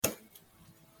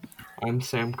I'm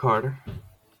Sam Carter.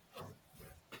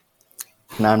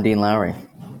 And I'm Dean Lowry.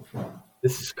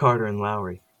 This is Carter and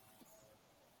Lowry.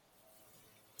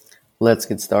 Let's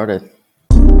get started.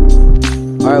 All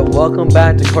right, welcome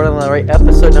back to Carter and Lowry,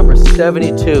 episode number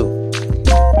 72.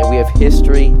 And we have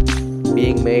history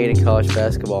being made in college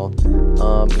basketball.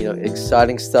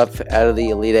 Exciting stuff out of the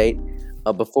Elite Eight.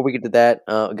 Before we get to that,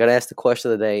 I got to ask the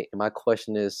question of the day. And my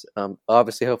question is,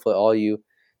 obviously, hopefully all you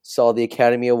saw the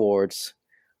Academy Awards.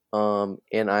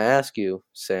 And I ask you,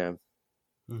 Sam,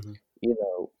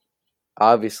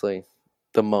 obviously,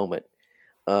 the moment.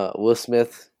 Will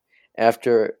Smith,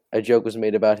 after a joke was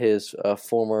made about his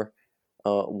former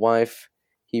wife,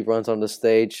 he runs on the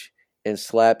stage and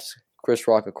slaps Chris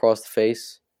Rock across the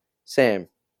face. Sam,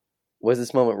 was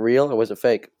this moment real or was it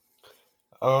fake?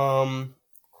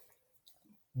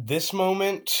 This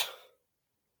moment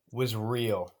was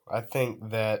real. I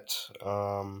think that,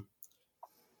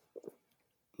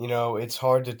 it's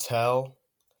hard to tell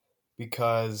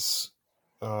because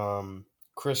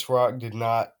Chris Rock did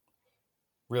not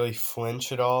really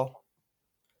flinch at all.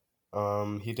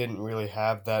 He didn't really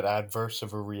have that adverse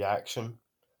of a reaction.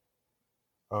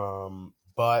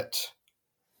 But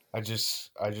I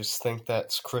just think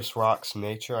that's Chris Rock's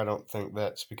nature. I don't think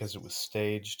that's because it was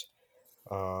staged.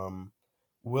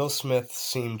 Will Smith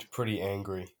seemed pretty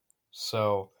angry,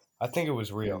 so I think it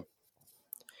was real.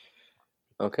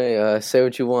 Okay, say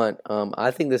what you want.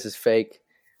 I think this is fake.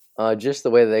 Just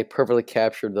the way that they perfectly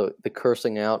captured the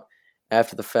cursing out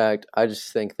after the fact, I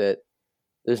just think that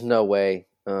there's no way.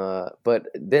 But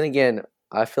then again,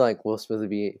 I feel like Will Smith would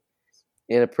be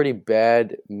in a pretty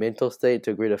bad mental state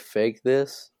to agree to fake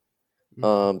this.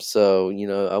 So,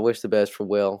 I wish the best for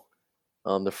Will.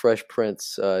 The Fresh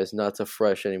Prince is not so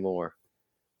fresh anymore.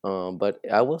 But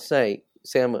I will say,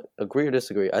 Sam, agree or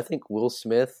disagree? I think Will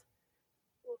Smith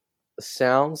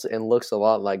sounds and looks a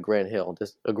lot like Grant Hill.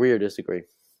 Agree or disagree?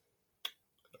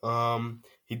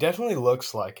 He definitely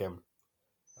looks like him.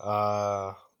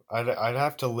 I'd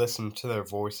have to listen to their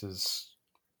voices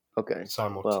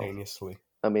simultaneously. Well,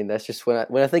 I mean, that's just when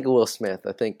I think of Will Smith,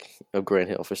 I think of Grant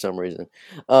Hill for some reason.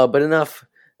 But enough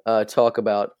talk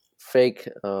about fake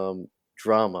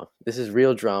drama. This is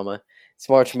real drama. It's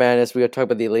March Madness. We got to talk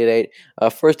about the Elite Eight.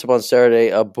 First up on Saturday,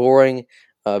 a boring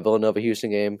Villanova-Houston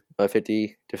game,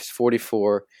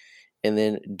 50-44, and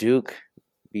then Duke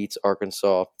beats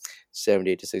Arkansas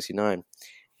 78-69.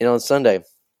 And on Sunday,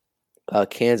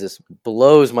 Kansas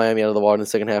blows Miami out of the water in the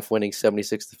second half, winning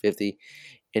 76-50.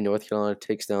 And North Carolina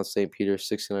takes down St. Peter's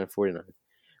 69-49.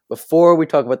 Before we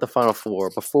talk about the Final Four,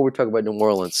 before we talk about New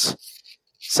Orleans,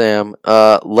 Sam,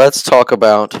 let's talk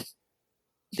about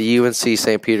the UNC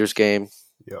St. Peter's game.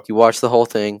 Yep. You watched the whole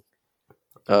thing.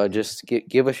 Just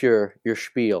give us your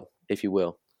spiel, if you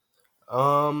will.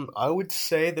 I would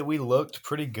say that we looked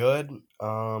pretty good.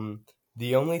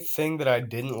 The only thing that I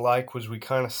didn't like was we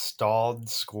kind of stalled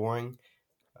scoring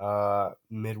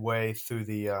midway through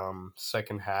the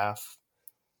second half.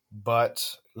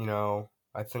 But,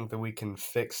 I think that we can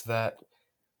fix that.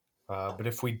 But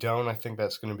if we don't, I think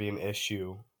that's going to be an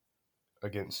issue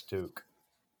against Duke.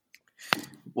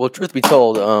 Well, truth be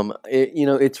told,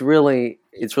 it's really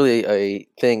a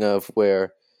thing of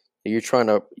where you're trying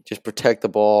to just protect the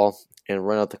ball and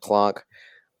run out the clock.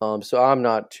 So I'm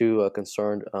not too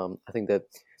concerned. I think that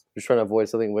we're trying to avoid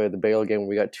something where the Baylor game where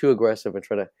we got too aggressive and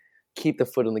try to keep the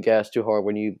foot on the gas too hard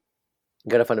when you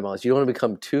got to find a balance. You don't want to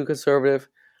become too conservative,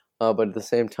 but at the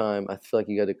same time, I feel like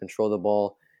you got to control the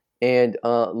ball. And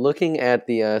looking at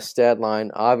the stat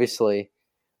line, obviously,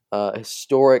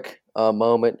 historic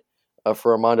moment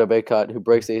for Armando Bacot, who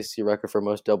breaks the ACC record for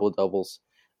most double-doubles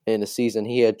in a season.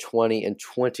 He had 20 and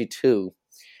 22.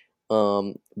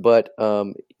 But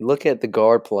look at the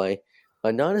guard play.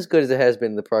 Not as good as it has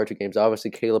been in the prior two games.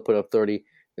 Obviously, Caleb put up 30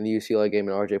 in the UCLA game,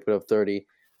 and RJ put up 30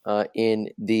 in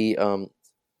the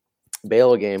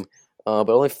Baylor game. But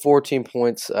only 14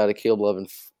 points out of Caleb Love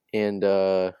and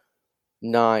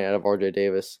 9 out of RJ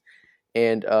Davis.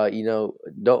 And,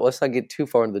 let's not get too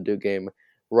far into the Duke game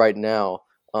right now.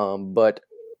 But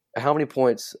how many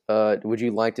points would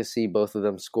you like to see both of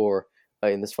them score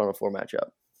in this Final Four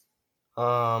matchup?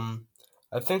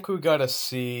 I think we got to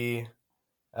see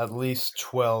at least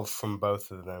 12 from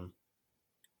both of them.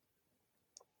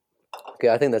 Okay,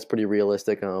 I think that's pretty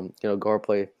realistic. Guard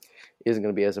play isn't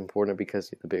going to be as important because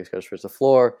the biggest guy stretches the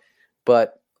floor.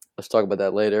 But let's talk about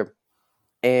that later.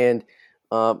 And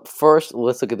first,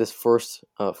 let's look at this first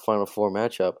Final Four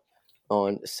matchup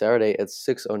on Saturday at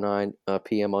 6:09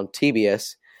 p.m. on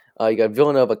TBS. You got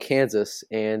Villanova, Kansas,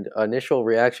 and initial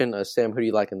reaction. Sam, who do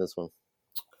you like in this one?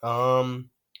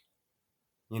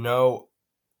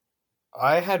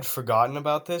 I had forgotten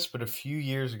about this, but a few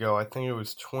years ago, I think it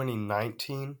was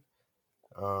 2019,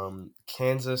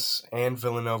 Kansas and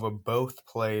Villanova both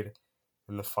played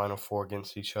in the Final Four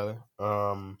against each other.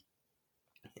 And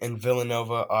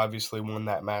Villanova obviously won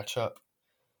that matchup.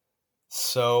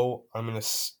 So I'm going to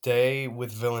stay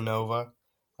with Villanova.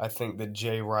 I think that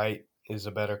Jay Wright is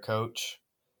a better coach,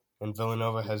 and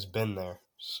Villanova has been there.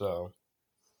 So,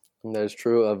 And that is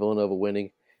true. Villanova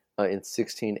winning in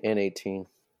 16 and 18.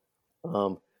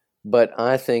 Um, but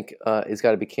I think it's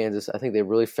got to be Kansas. I think they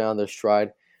really found their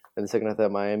stride in the second half of that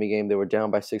Miami game. They were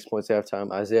down by 6 points at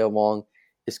halftime. Isaiah Wong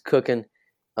is cooking,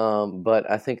 but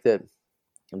I think that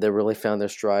they really found their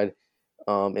stride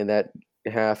in that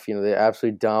half. They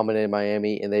absolutely dominated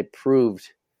Miami, and they proved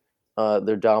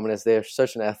their dominance. They are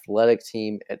such an athletic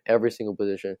team at every single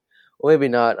position. Well, maybe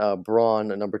not Braun,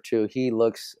 number two. He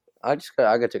looks. I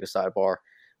got to take a sidebar,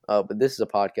 but this is a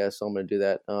podcast, so I'm going to do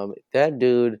that. That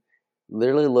dude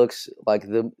literally looks like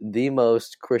the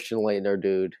most Christian Laettner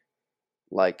dude,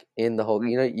 like in the whole.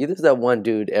 There's that one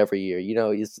dude every year.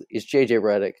 It's JJ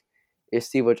Redick, it's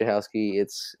Steve Wojciechowski,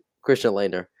 it's Christian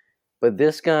Laettner, but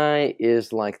this guy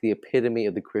is like the epitome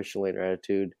of the Christian Laettner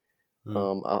attitude.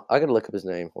 I gotta look up his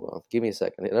name. Hold on, give me a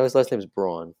second. I know his last name is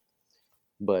Braun,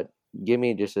 but give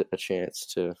me just a chance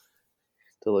to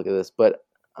look at this. But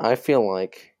I feel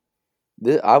like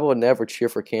I will never cheer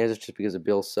for Kansas just because of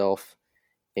Bill Self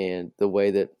and the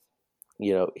way that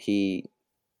he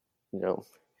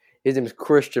his name is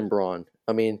Christian Braun.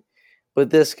 I mean, but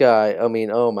this guy, I mean,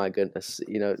 oh my goodness,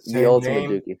 the same ultimate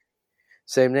name. Dookie,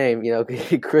 same name,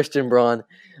 Christian Braun.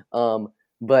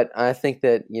 But I think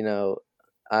that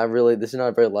this is not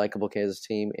a very likable Kansas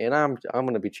team, and I'm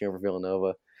going to be cheering for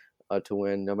Villanova to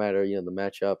win, no matter the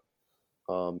matchup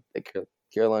that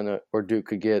Carolina or Duke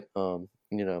could get. So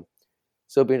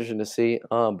it'll be interesting to see.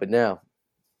 But now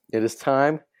it is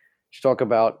time to talk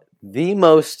about the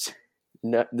most.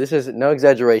 No, this is no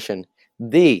exaggeration.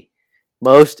 The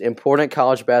most important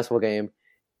college basketball game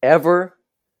ever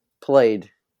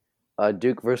played.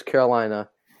 Duke versus Carolina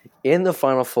in the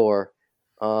Final Four.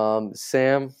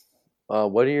 Sam,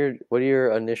 what are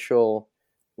your initial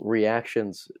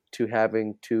reactions to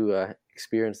having to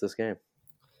experience this game?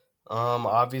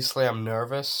 Obviously, I'm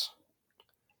nervous,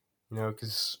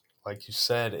 because, like you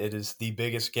said, it is the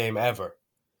biggest game ever.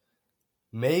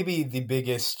 Maybe the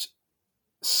biggest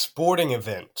sporting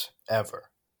event ever.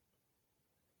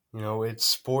 It's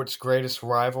sports' greatest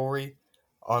rivalry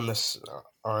on this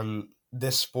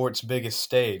sport's biggest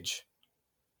stage.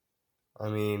 I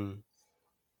mean,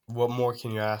 what more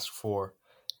can you ask for?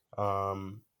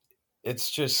 Um, it's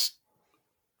just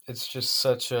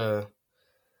such a.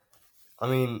 I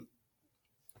mean,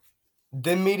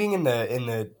 them meeting in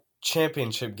the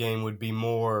championship game would be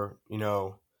more,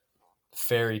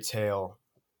 fairy tale,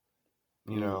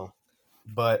 you Mm. know,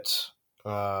 but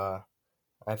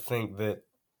I think that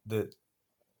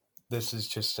this is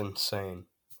just insane.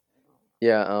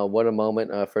 Yeah, what a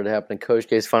moment for it to happen in Coach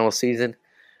K's final season.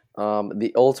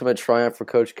 The ultimate triumph for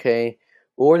Coach K,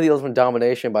 or the ultimate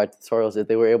domination by Tar Heels if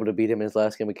they were able to beat him in his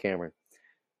last game at Cameron.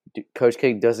 Coach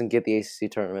K doesn't get the ACC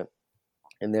tournament,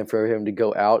 and then for him to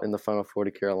go out in the Final Four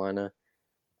to Carolina,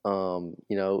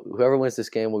 whoever wins this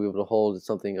game will be able to hold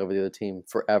something over the other team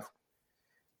forever.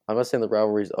 I'm not saying the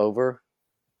rivalry is over,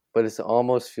 but it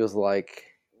almost feels like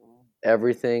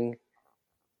everything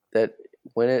that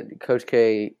when Coach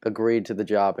K agreed to the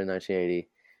job in 1980,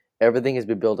 everything has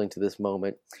been building to this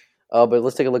moment. But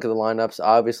let's take a look at the lineups.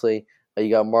 Obviously, you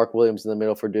got Mark Williams in the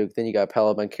middle for Duke. Then you got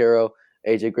Paolo Banchero,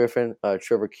 AJ Griffin,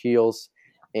 Trevor Keels,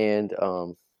 and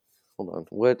hold on,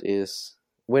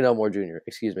 Wendell Moore Jr.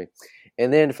 Excuse me.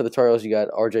 And then for the Tar Heels, you got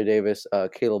R.J. Davis,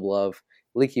 Caleb Love,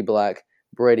 Leaky Black,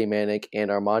 Brady Manick,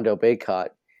 and Armando Bacot.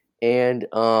 And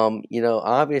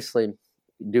obviously,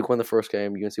 Duke won the first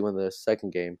game. UNC won the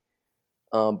second game.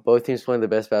 Both teams playing the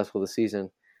best basketball of the season.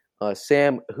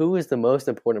 Sam, who is the most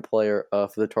important player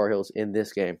for the Tar Heels in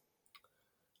this game?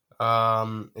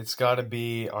 It's got to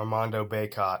be Armando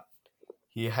Bacot.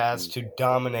 He has to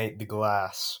dominate the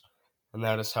glass, and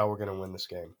that is how we're going to win this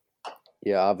game.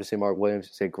 Yeah, obviously Mark Williams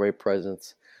is a great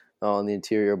presence on the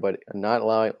interior, but not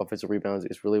allowing offensive rebounds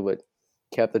is really what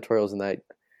kept the Tar Heels in that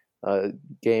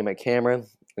game at Cameron,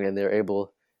 and they're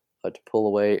able to pull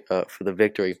away for the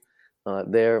victory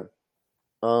there.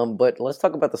 But let's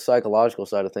talk about the psychological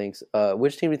side of things.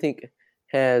 Which team do you think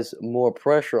has more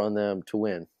pressure on them to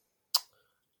win?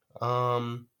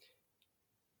 Um,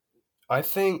 I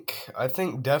think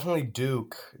definitely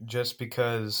Duke, just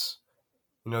because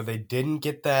they didn't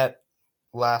get that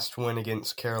last win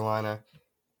against Carolina.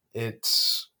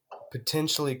 It's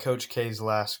potentially Coach K's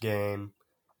last game.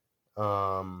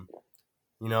 Um,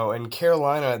 And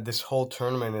Carolina, this whole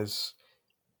tournament is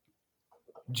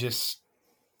just,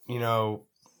 you know,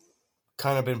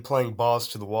 kind of been playing balls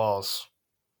to the walls,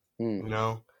 Mm, you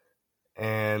know,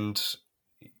 and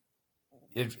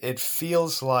it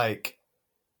feels like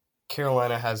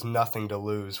Carolina has nothing to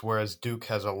lose, whereas Duke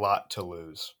has a lot to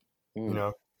lose, you mm.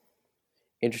 know.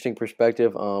 Interesting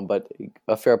perspective, but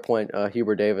a fair point.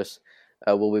 Hubert Davis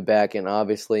will be back, and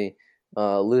obviously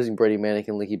losing Brady Manick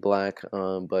and Leaky Black,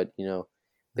 but the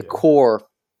Yeah. core,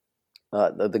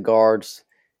 the guards,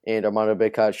 and Armando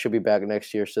Bacot should be back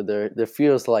next year. So there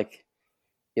feels like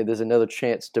there's another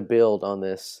chance to build on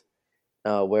this.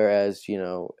 Whereas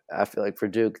I feel like for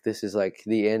Duke, this is like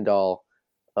the end all,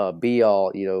 be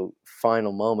all,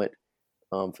 final moment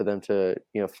for them to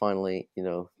finally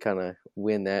kind of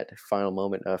win that final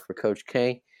moment for Coach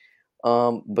K.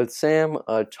 But Sam,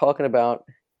 talking about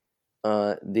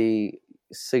the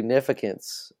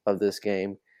significance of this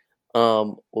game,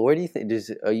 where do you think?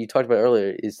 You talked about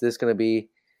earlier? Is this going to be?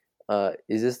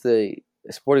 Is this the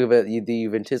sporting event that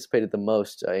you've anticipated the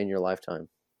most in your lifetime?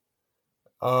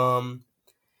 Um,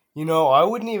 I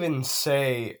wouldn't even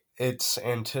say it's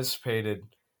anticipated,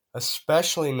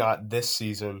 especially not this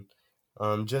season,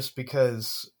 just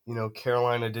because,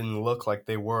 Carolina didn't look like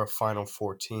they were a Final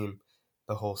Four team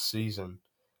the whole season.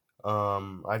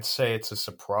 I'd say it's a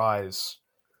surprise.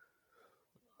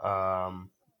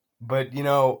 Um, but,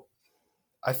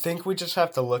 I think we just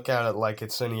have to look at it like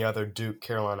it's any other Duke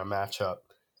Carolina matchup,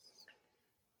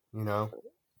 you know?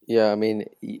 Yeah, I mean,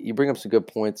 you bring up some good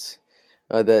points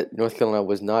that North Carolina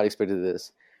was not expected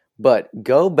this. But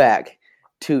go back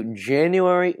to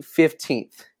January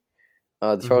 15th.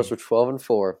 The Chargers Hmm. were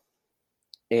 12-4,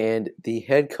 and the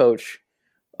head coach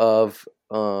of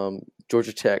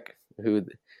Georgia Tech, who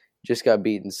just got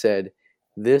beaten, said,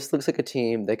 "This looks like a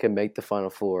team that can make the Final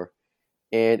Four."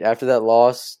 And after that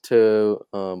loss to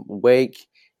Wake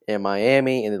and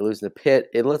Miami, and then losing to Pitt,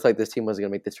 it looked like this team wasn't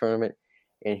going to make the tournament.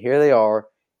 And here they are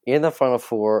in the Final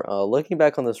Four. Looking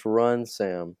back on this run,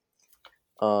 Sam,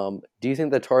 do you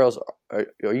think the Tar Heels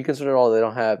are you concerned at all?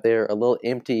 They're a little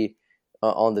empty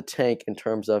on the tank in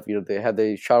terms of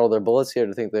they shot all their bullets here.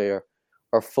 To think they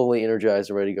are fully energized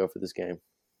and ready to go for this game.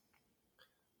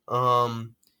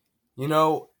 Um, you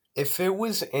know, if it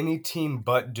was any team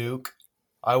but Duke,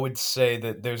 I would say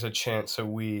that there's a chance that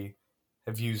we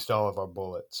have used all of our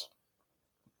bullets.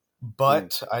 Mm,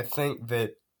 But I think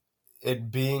that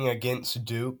it being against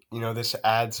Duke, this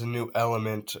adds a new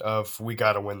element of we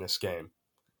got to win this game.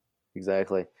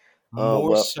 exactly. More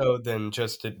Well, so than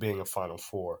just it being a Final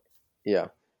Four. yeah.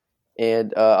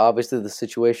 And obviously, the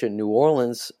situation in New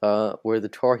Orleans, where the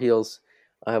Tar Heels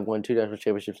have won two national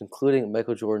championships, including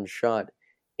Michael Jordan's shot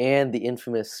and the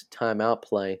infamous timeout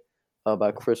play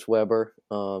by Chris Webber.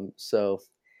 So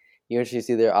you're interested to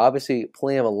see there. Obviously,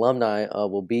 plenty of alumni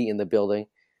will be in the building.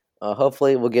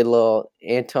 Hopefully, we'll get a little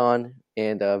Anton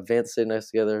and Vince sitting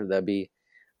next together. That'd be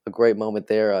a great moment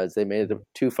there as they made it to Mhm.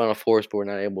 two Final Fours, but were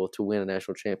not able to win a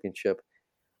national championship.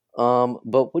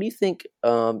 But what do you think,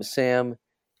 Sam?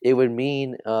 It would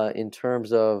mean in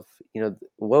terms of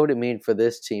what would it mean for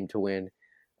this team to win?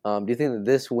 Do you think that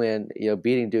this win,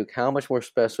 beating Duke, how much more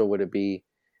special would it be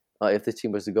if this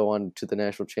team was to go on to the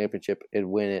national championship and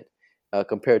win it,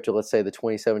 compared to let's say the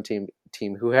 2017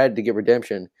 team who had to get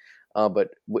redemption? But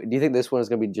do you think this one is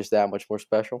going to be just that much more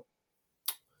special?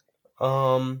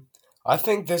 Um, I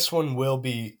think this one will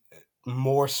be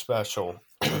more special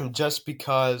just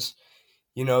because,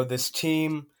 this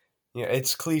team,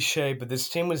 it's cliche, but this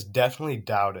team was definitely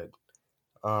doubted.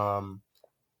 Um,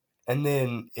 and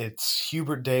then it's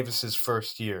Hubert Davis's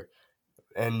first year.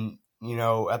 And,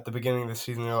 at the beginning of the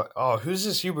season, they're like, oh, who's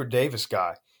this Hubert Davis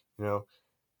guy? You know,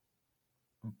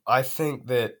 I think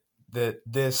that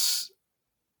the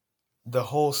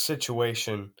whole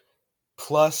situation,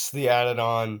 plus the added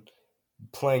on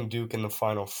playing Duke in the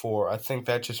Final Four, I think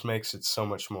that just makes it so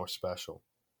much more special.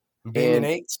 Being an And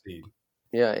eight seed.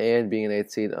 yeah, and being an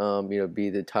eighth seed, be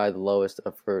the tie the lowest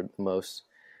for the most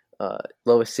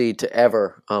lowest seed to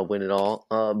ever win it all.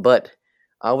 But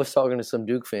I was talking to some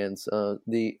Duke fans,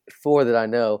 the four that I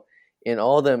know, and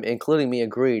all of them, including me,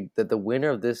 agreed that the winner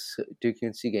of this Duke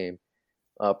UNC game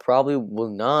probably will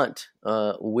not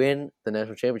win the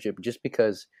national championship just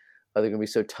because they're going to be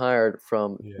so tired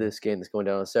from Yeah. this game that's going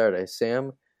down on Saturday.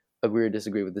 Sam, agree or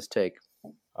disagree with this take?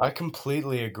 I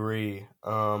completely agree.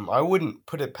 I wouldn't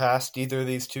put it past either of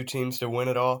these two teams to win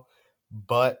it all,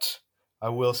 but I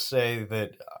will say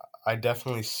that I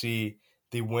definitely see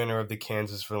the winner of the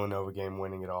Kansas Villanova game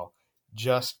winning it all,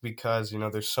 just because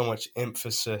there's so much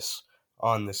emphasis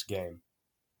on this game.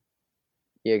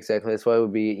 Yeah, exactly. That's why it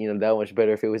would be that much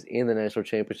better if it was in the national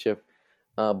championship.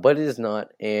 but it is not,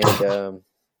 and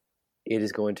it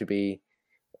is going to be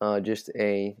just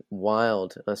a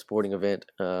wild sporting event.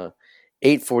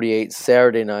 8:48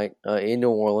 Saturday night in New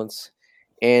Orleans,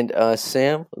 and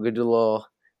Sam, we're gonna do a little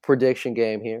prediction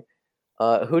game here.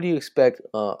 Who do you expect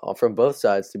from both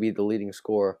sides to be the leading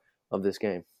scorer of this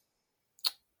game?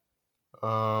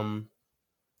 Um,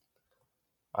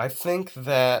 I think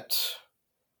that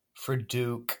for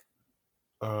Duke,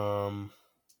 I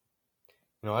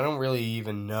don't really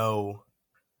even know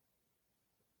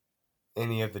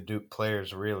any of the Duke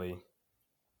players really.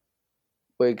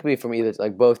 Well, it could be from either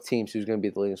like both teams. Who's going to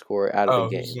be the leading scorer out of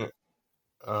the Oh, who's game?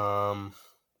 gonna?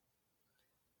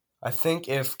 I think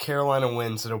if Carolina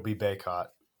wins, it'll be Baycott.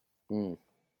 Mm.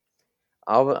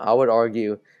 I would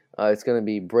argue it's going to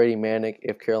be Brady Manick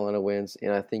if Carolina wins,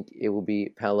 and I think it will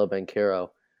be Paolo Banchero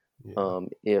Yeah.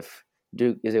 if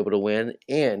Duke is able to win.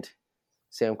 And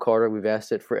Sam Carter, we've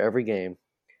asked it for every game,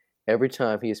 every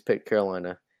time he has picked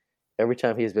Carolina, every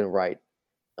time he has been right.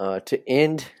 To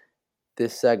end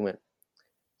this segment,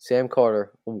 Sam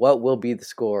Carter, what will be the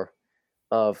score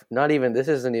of not even this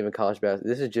isn't even college basketball,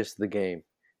 this is just the game.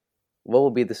 What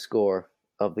will be the score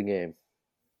of the game?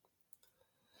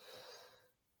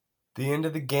 The end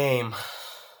of the game.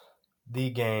 The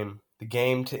game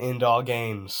to end all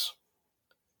games.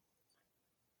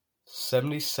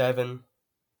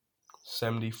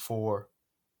 77-74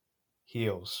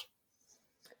 Heels.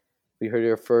 We heard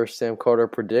here first. Sam Carter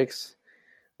predicts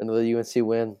another UNC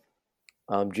win.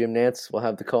 Jim Nantz will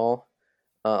have the call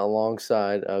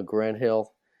alongside Grant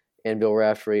Hill and Bill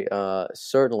Raftery.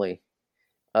 Certainly,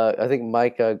 I think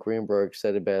Mike Greenberg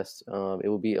said it best. It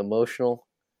will be emotional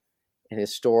and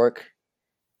historic,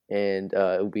 and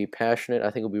it will be passionate.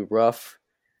 I think it will be rough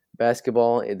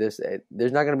basketball. There's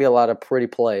not going to be a lot of pretty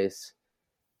plays.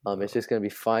 It's just going to be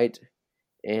fight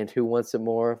and who wants it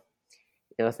more.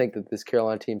 And I think that this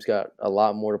Carolina team's got a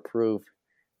lot more to prove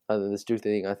other than this Duke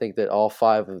thing. I think that all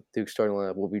five of Duke's starting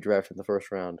lineup will be drafted in the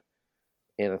first round.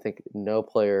 And I think no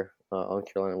player on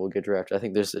Carolina will get drafted. I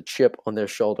think there's a chip on their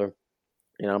shoulder.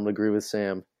 And I'm going to agree with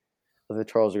Sam. I think the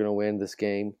Charles are going to win this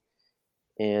game.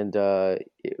 And we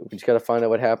just got to find out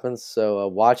what happens. So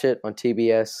watch it on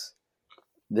TBS.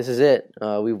 This is it.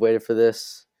 We've waited for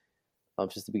this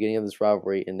since the beginning of this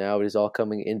rivalry, and now it is all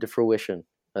coming into fruition.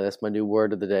 That's my new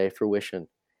word of the day, fruition.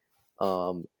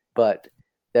 But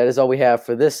that is all we have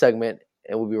for this segment,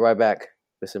 and we'll be right back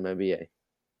with some NBA.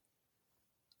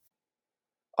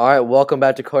 All right, welcome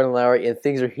back to Carter and Lowry, and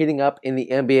things are heating up in the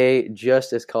NBA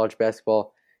just as college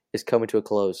basketball is coming to a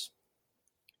close.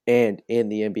 And in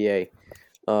the NBA,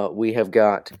 we have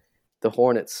got the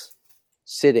Hornets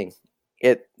sitting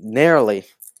at narrowly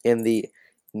in the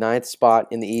ninth spot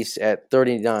in the East at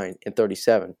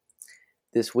 39-37.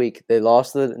 This week, they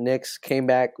lost to the Knicks, came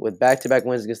back with back-to-back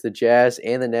wins against the Jazz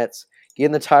and the Nets,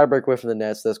 getting the tiebreak win from the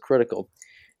Nets. That's critical.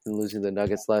 And losing the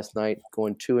Nuggets last night,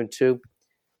 going 2-2.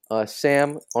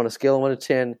 Sam, on a scale of 1 to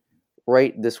 10,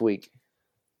 rate this week.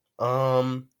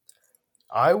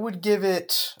 I would give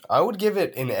it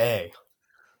an A.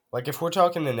 Like if we're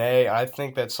talking an A, I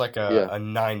think that's like Yeah. a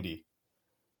 90.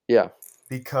 Yeah.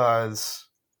 Because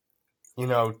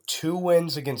 2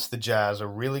 wins against the Jazz, a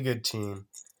really good team,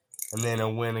 and then a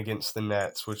win against the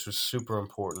Nets, which was super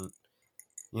important.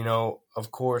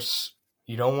 Of course,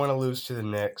 you don't want to lose to the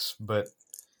Knicks, but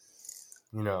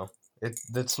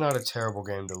that's not a terrible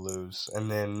game to lose. And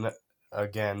then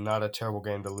again, not a terrible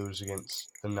game to lose against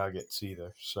the Nuggets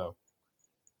either. So,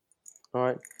 All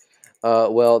right.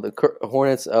 Well, the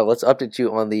Hornets, let's update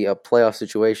you on the playoff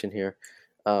situation here.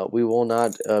 We will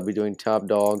not be doing top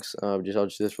dogs. I'll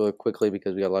just do this really quickly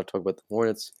because we got a lot to talk about the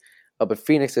Hornets. But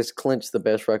Phoenix has clinched the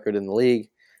best record in the league.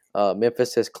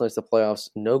 Memphis has clinched the playoffs.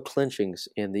 No clinchings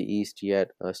in the East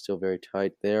yet. Still very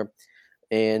tight there.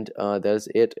 And that is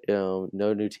it. No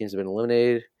new teams have been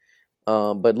eliminated.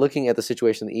 But looking at the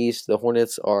situation in the East, the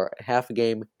Hornets are half a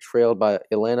game trailed by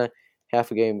Atlanta.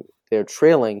 Half a game they're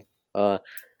trailing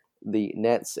the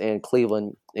Nets, and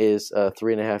Cleveland is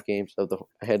 3.5 games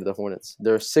ahead of the Hornets.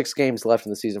 There are 6 games left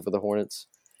in the season for the Hornets.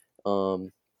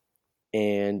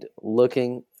 And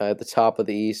looking at the top of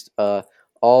the East,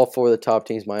 all 4 of the top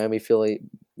teams, Miami, Philly,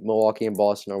 Milwaukee, and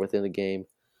Boston, are within the game.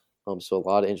 So a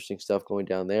lot of interesting stuff going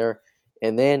down there.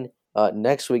 And then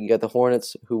next week, you got the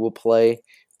Hornets, who will play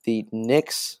the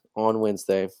Knicks on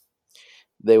Wednesday.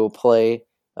 They will play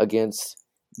against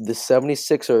the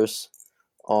 76ers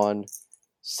on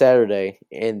Saturday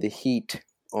and the Heat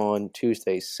on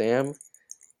Tuesday. Sam,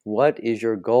 what is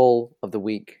your goal of the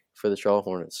week for the Charlotte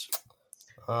Hornets?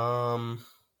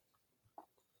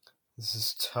 This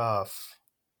is tough.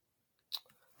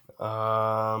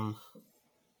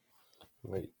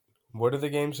 Wait, What are the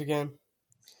games again?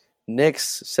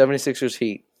 Knicks, 76ers,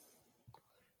 Heat.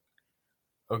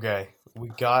 Okay, we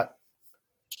got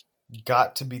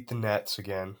to beat the Nets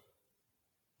again.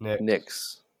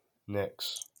 Knicks.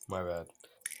 Knicks. My bad.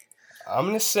 I'm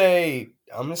gonna say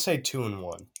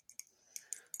 2-1.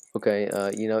 Okay,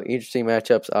 interesting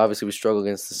matchups. Obviously, we struggle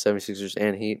against the 76ers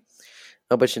and Heat.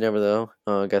 But you never know.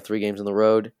 Got 3 games on the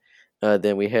road.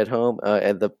 Then we head home.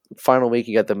 At the final week,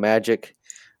 you got the Magic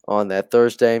on that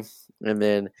Thursday. And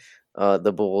then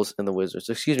the Bulls and the Wizards.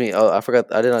 Excuse me. Oh, I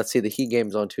forgot. I did not see the Heat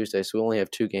games on Tuesday, so we only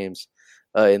have 2 games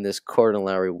in this Carden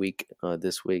Lowry week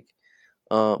this week.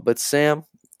 But Sam,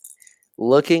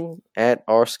 looking at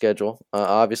our schedule,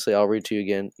 obviously I'll read to you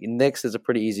again. Next is a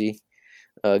pretty easy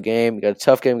game. You got a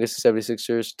tough game against the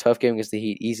 76ers, tough game against the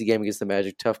Heat, easy game against the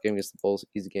Magic, tough game against the Bulls,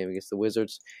 easy game against the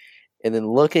Wizards. And then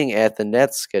looking at the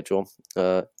Nets schedule,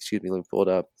 let me pull it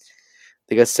up.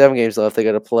 They got 7 games left. They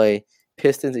got to play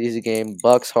Pistons, easy game,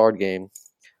 Bucks, hard game,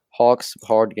 Hawks,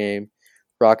 hard game,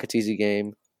 Rockets, easy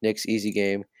game, Knicks, easy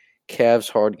game,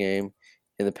 Cavs, hard game,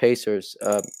 and the Pacers.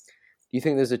 Do you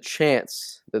think there's a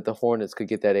chance that the Hornets could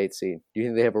get that 8 seed? Do you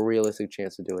think they have a realistic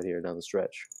chance to do it here down the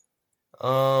stretch?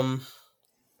 I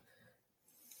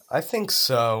think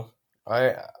so.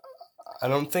 I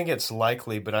don't think it's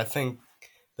likely, but I think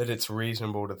that it's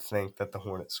reasonable to think that the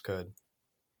Hornets could.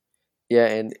 Yeah,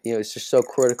 and it's just so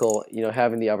critical,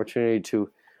 having the opportunity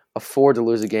to afford to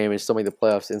lose a game and still make the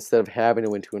playoffs instead of having to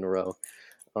win 2 in a row.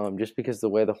 Just because the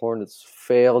way the Hornets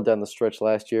failed down the stretch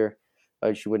last year,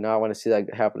 you would not want to see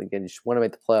that happen again. You just want to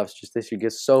make the playoffs just this year,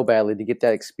 get so badly to get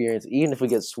that experience, even if we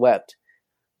get swept.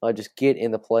 Just get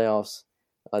in the playoffs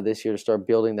this year to start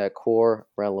building that core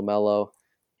around LaMelo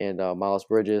and Miles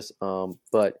Bridges.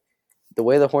 But the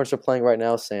way the Hornets are playing right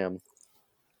now, Sam,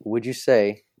 would you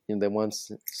say, they won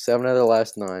 7 out of the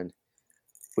last 9,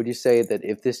 would you say that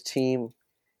if this team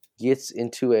gets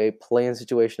into a play-in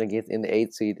situation against in the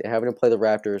 8th seed, having to play the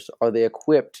Raptors, are they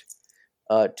equipped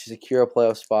to secure a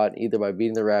playoff spot either by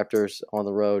beating the Raptors on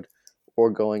the road or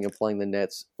going and playing the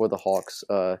Nets or the Hawks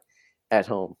at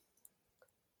home?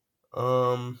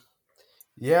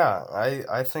 Yeah,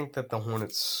 I think that the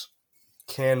Hornets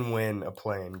can win a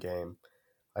play-in game.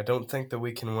 I don't think that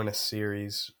we can win a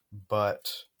series,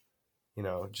 but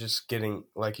just getting,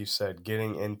 like you said,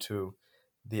 getting into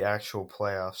the actual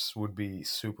playoffs would be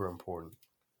super important.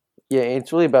 Yeah, and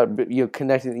it's really about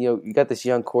connecting. You got this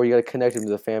young core. You got to connect them to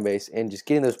the fan base, and just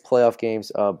getting those playoff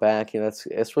games back. That's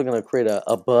really going to create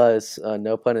a buzz,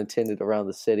 no pun intended, around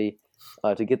the city.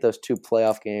 To get those 2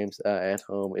 playoff games at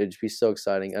home, it'd just be so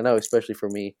exciting. I know, especially for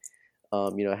me.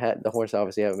 The Hornets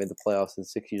obviously haven't made the playoffs in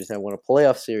 6 years. Haven't won a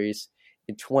playoff series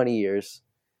in 20 years.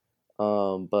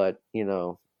 But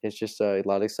it's just a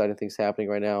lot of exciting things happening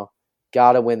right now.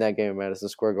 Got to win that game at Madison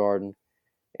Square Garden,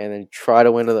 and then try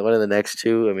to win one of the next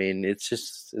 2. I mean, it's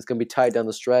going to be tight down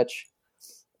the stretch.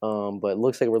 But it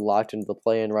looks like we're locked into the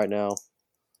play-in right now.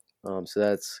 So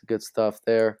that's good stuff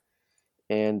there.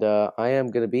 And I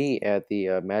am going to be at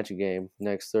the Magic game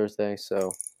next Thursday,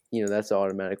 so that's an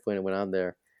automatic win when I'm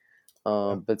there.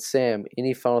 But Sam,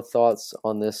 any final thoughts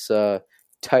on this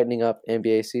tightening up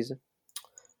NBA season?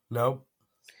 No.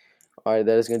 All right,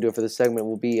 that is going to do it for this segment.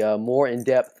 We'll be more in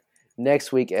depth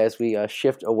next week as we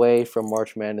shift away from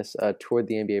March Madness toward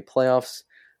the NBA playoffs.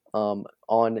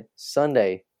 On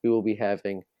Sunday, we will be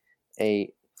having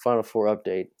a Final Four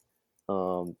update.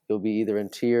 It'll be either in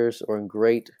tears or in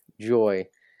great joy.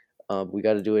 We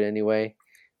got to do it anyway.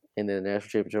 And then the National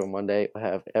Championship on Monday. We'll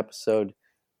have episode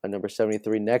number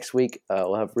 73 next week.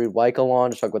 We'll have Reed Weichel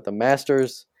on to talk about the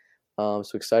Masters. So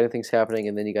exciting things happening.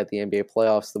 And then you got the NBA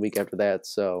playoffs the week after that.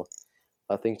 So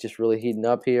things just really heating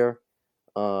up here.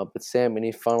 But Sam,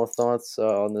 any final thoughts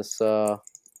on this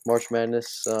March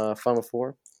Madness Final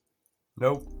Four?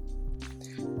 Nope.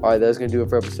 All right, that's going to do it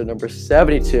for episode number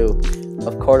 72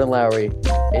 of Carden Lowry.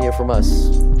 And hear from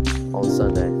us on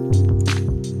Sunday.